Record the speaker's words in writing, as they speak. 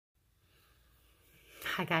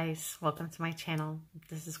Hi guys, welcome to my channel.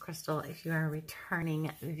 This is Crystal. If you are a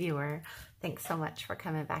returning viewer, thanks so much for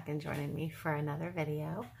coming back and joining me for another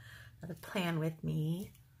video, another plan with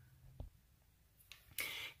me.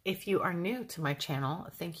 If you are new to my channel,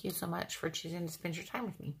 thank you so much for choosing to spend your time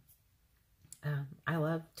with me. I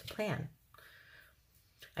love to plan.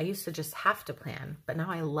 I used to just have to plan, but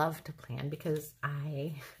now I love to plan because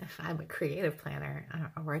I'm a creative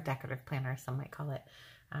planner, or a decorative planner, some might call it.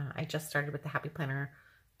 I just started with the Happy Planner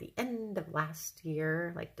the end of last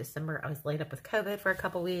year, like December. I was laid up with COVID for a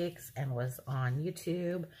couple weeks and was on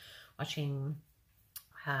YouTube watching,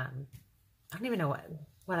 I don't even know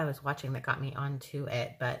what I was watching that got me onto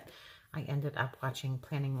it, but I ended up watching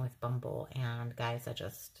Planning with Bumble, and guys,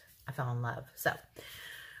 I fell in love. So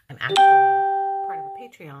I'm actually part of a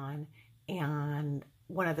Patreon, and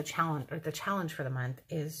one of the challenge for the month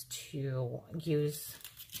is to use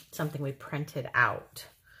something we printed out.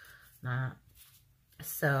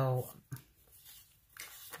 So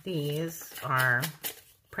these are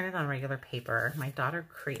printed on regular paper. My daughter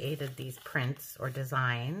created these prints or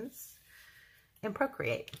designs in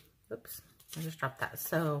Procreate. Oops, I just dropped that.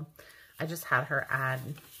 So I just had her add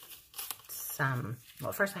some,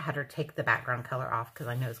 well, first I had her take the background color off because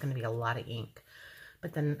I know it's going to be a lot of ink.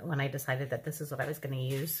 But then when I decided that this is what I was going to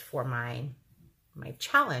use for my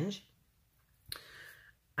challenge,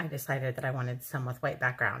 I decided that I wanted some with white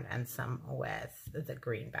background and some with the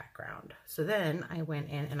green background. So then I went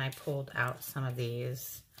in and I pulled out some of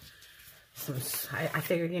these. I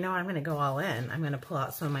figured, you know what, I'm going to go all in. I'm going to pull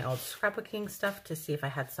out some of my old scrapbooking stuff to see if I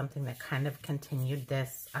had something that kind of continued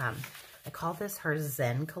this. I call this her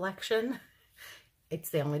Zen collection. It's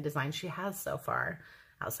the only design she has so far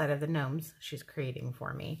outside of the gnomes she's creating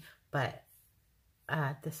for me. But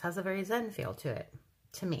this has a very Zen feel to it,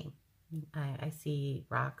 to me. I see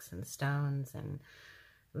rocks and stones and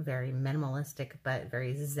very minimalistic, but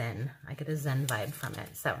very Zen. I get a Zen vibe from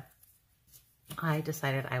it. So I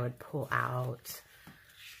decided I would pull out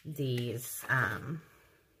these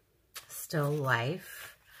Still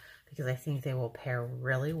Life because I think they will pair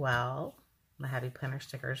really well. The Happy Planner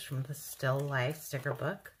stickers from the Still Life sticker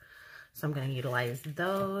book. So I'm going to utilize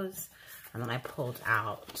those. And then I pulled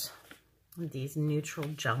out these Neutral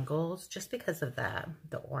Jungles just because of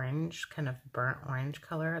the orange, kind of burnt orange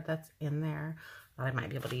color that's in there. Thought I might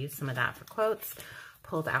be able to use some of that for quotes.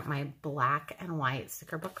 Pulled out my black and white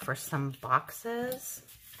sticker book for some boxes.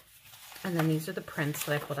 And then these are the prints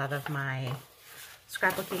that I pulled out of my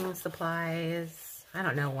scrapbooking supplies. I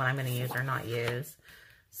don't know what I'm going to use or not use.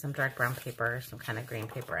 Some dark brown paper, some kind of green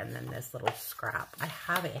paper, and then this little scrap. I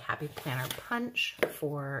have a Happy Planner punch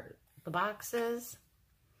for the boxes.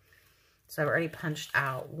 So I've already punched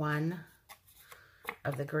out one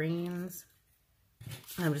of the greens.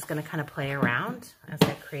 And I'm just going to kind of play around as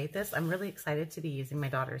I create this. I'm really excited to be using my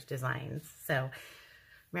daughter's designs. So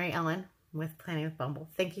Mary Ellen with Planning with Bumble,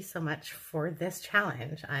 thank you so much for this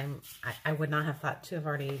challenge. I would not have thought to have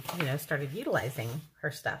already, started utilizing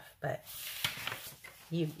her stuff, but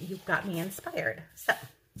you've got me inspired. So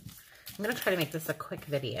I'm going to try to make this a quick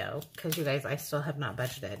video because you guys, I still have not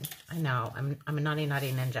budgeted. I know I'm a naughty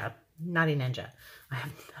ninja. Naughty ninja.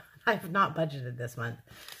 I have not budgeted this month.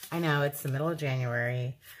 I know it's the middle of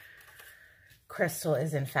January. Crystal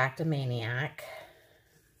is in fact a maniac.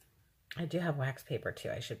 I do have wax paper too.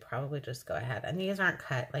 I should probably just go ahead. And these aren't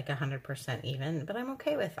cut like 100% even, but I'm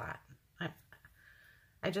okay with that.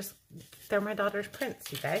 They're my daughter's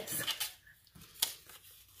prints, you guys.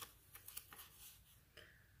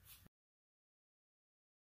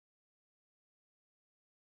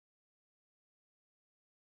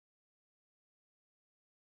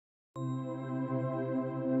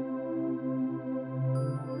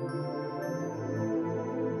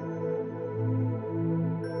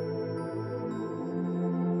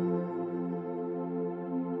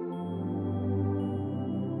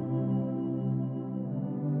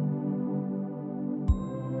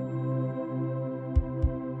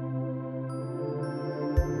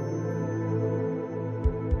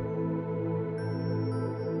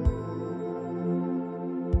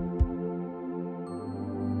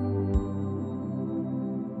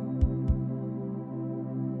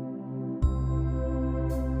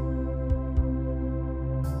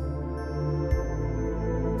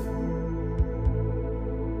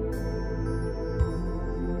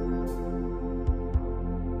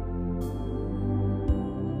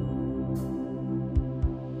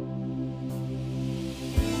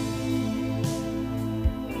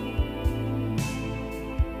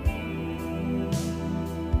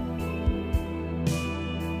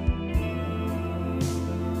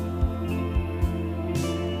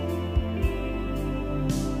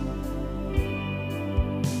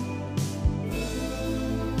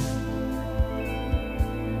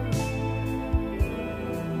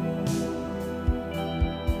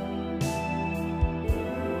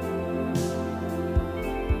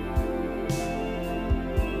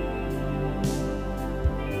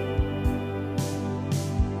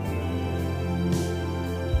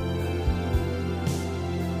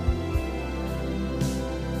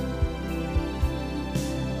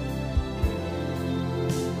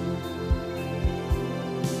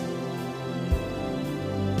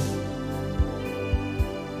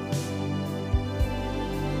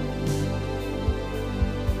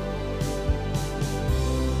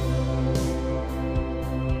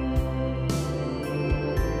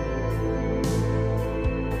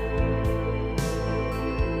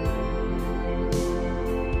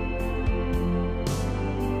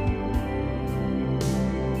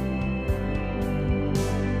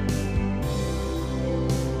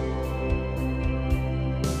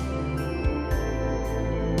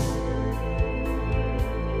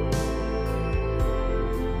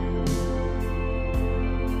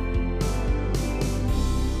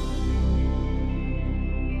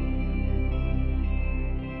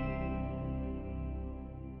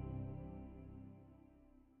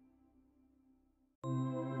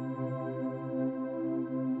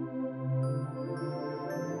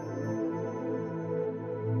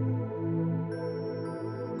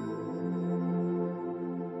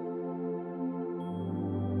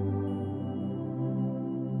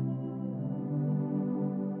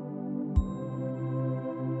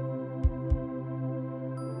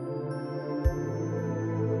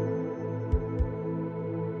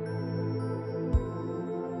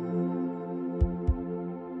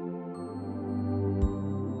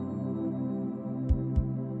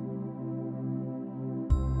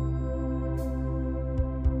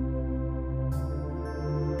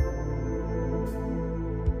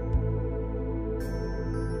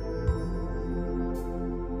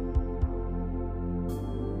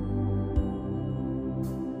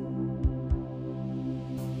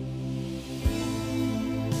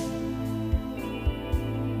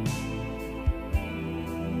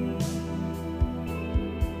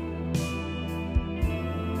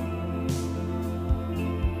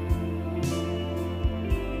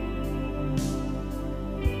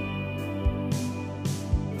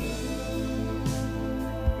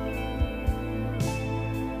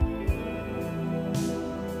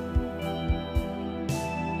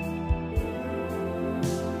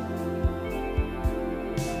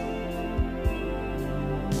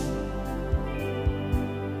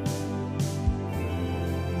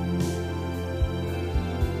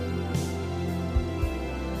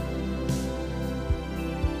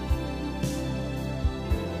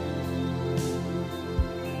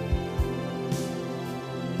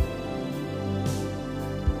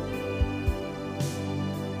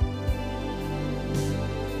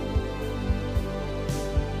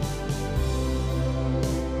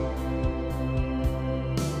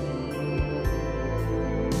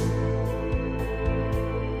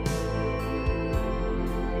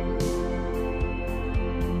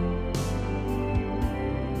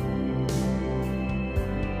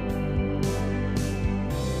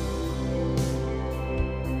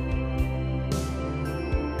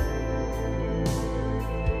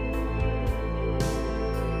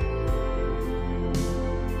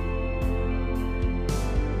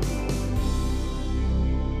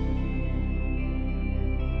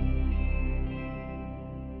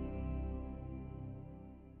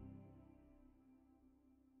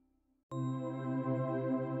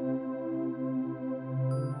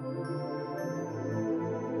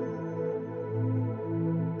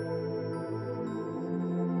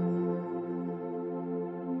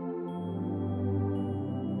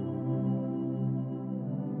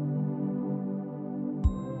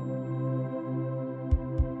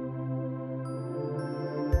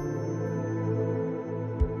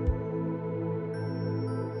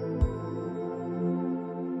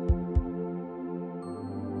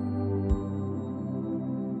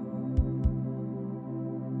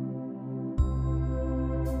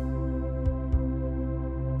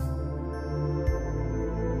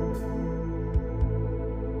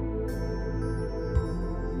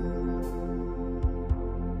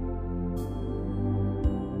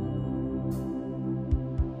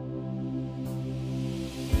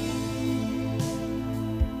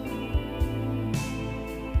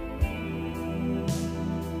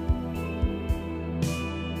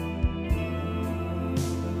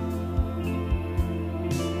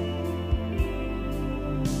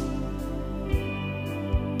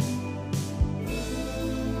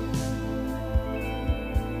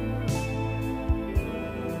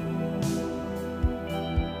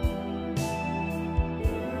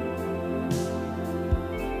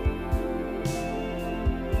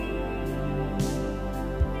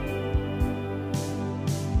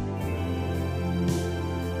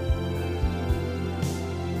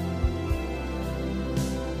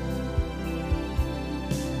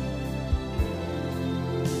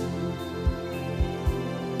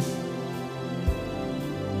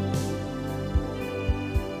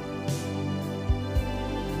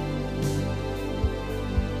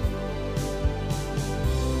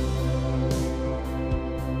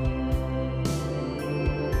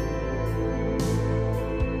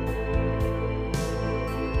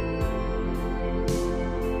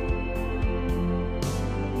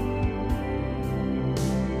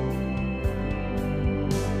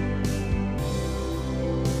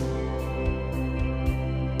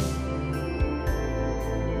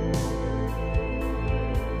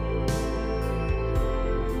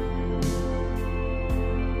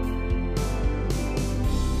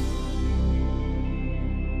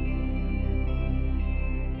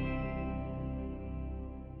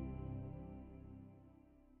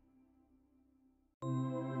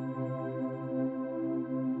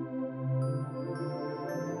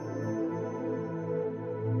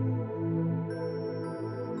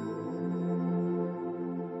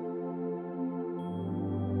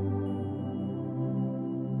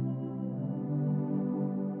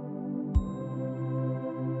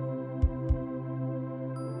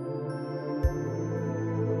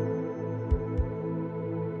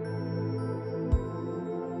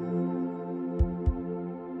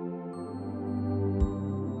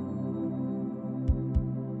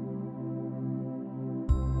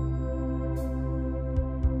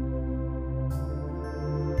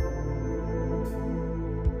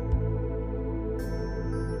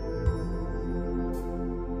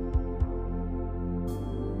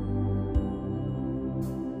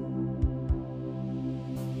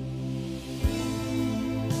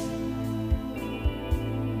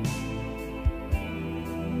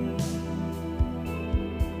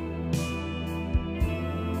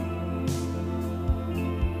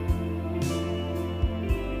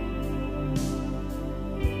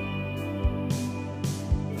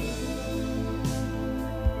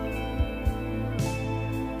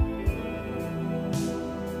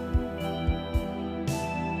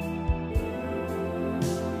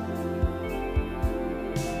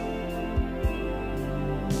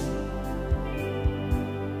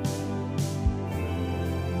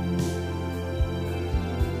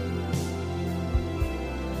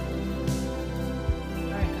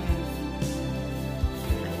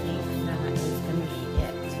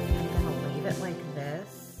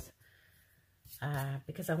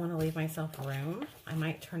 because I want to leave myself room. I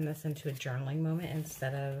might turn this into a journaling moment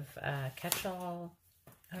instead of a catch-all.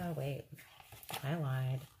 Oh, wait. I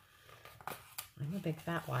lied. I'm a big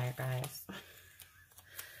fat liar, guys.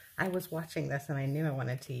 I was watching this and I knew I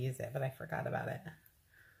wanted to use it, but I forgot about it.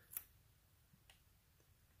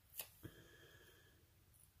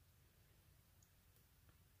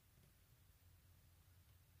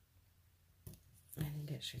 I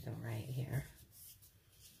think it should go right here.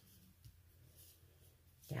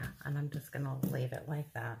 Yeah, and I'm just gonna leave it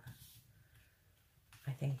like that.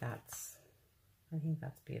 I think that's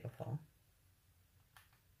beautiful.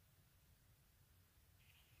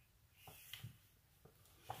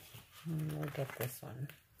 And we'll get this one.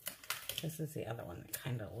 This is the other one that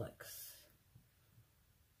kind of looks.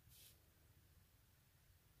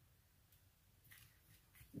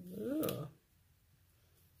 Ooh.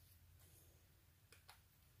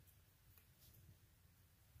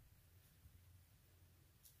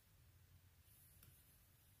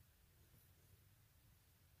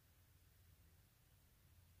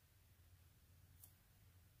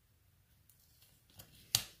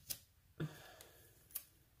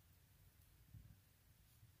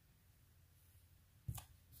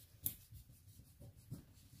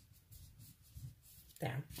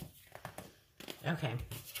 There. Okay.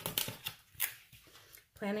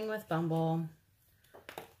 Planning with Bumble.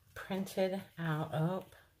 Printed out. Oh,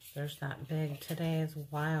 there's that big. Today is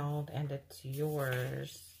wild and it's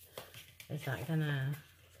yours. Is that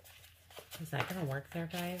gonna work there,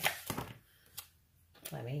 guys?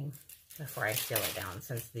 Let me, before I seal it down,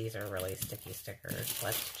 since these are really sticky stickers,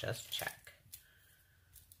 let's just check.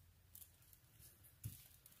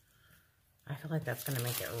 I feel like that's gonna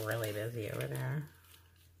make it really busy over there.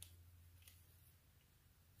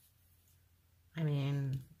 I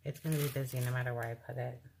mean, it's going to be busy no matter where I put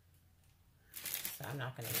it. So I'm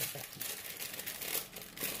not going to use it.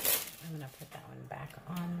 I'm going to put that one back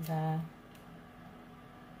on the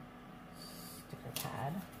sticker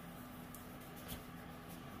pad.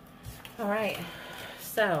 All right.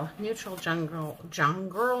 So, Neutral Jungle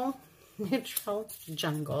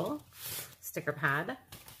sticker pad.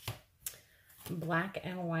 Black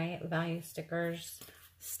and white value stickers.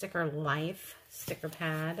 Sticker Life sticker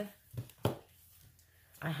pad.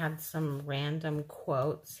 I had some random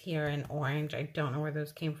quotes here in orange. I don't know where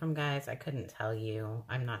those came from, guys. I couldn't tell you.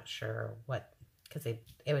 I'm not sure what, because it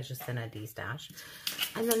was just in a D-stash.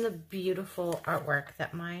 And then the beautiful artwork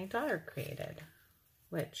that my daughter created,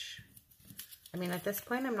 which, I mean, at this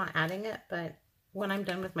point, I'm not adding it, but when I'm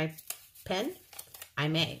done with my pen, I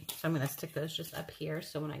may. So I'm going to stick those just up here,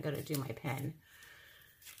 so when I go to do my pen,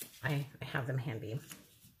 I have them handy.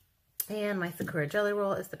 And my Sakura Jelly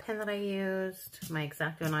Roll is the pen that I used. My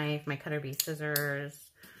X-Acto knife, my Cutter Bee scissors,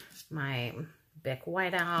 my Bic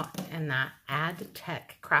whiteout, and that Ad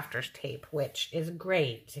Tech crafter's tape, which is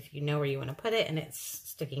great if you know where you want to put it and it's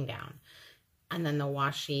sticking down. And then the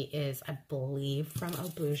washi is, I believe, from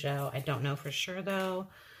Obujo. I don't know for sure though.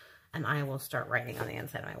 And I will start writing on the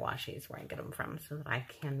inside of my washis where I get them from so that I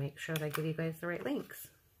can make sure that I give you guys the right links.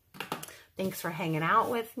 Thanks for hanging out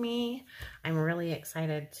with me. I'm really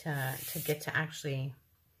excited to get to actually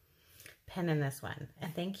pen in this one.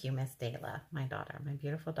 And thank you, Miss Dayla, my daughter, my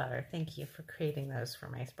beautiful daughter. Thank you for creating those for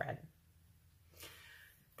my spread.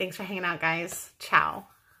 Thanks for hanging out, guys. Ciao.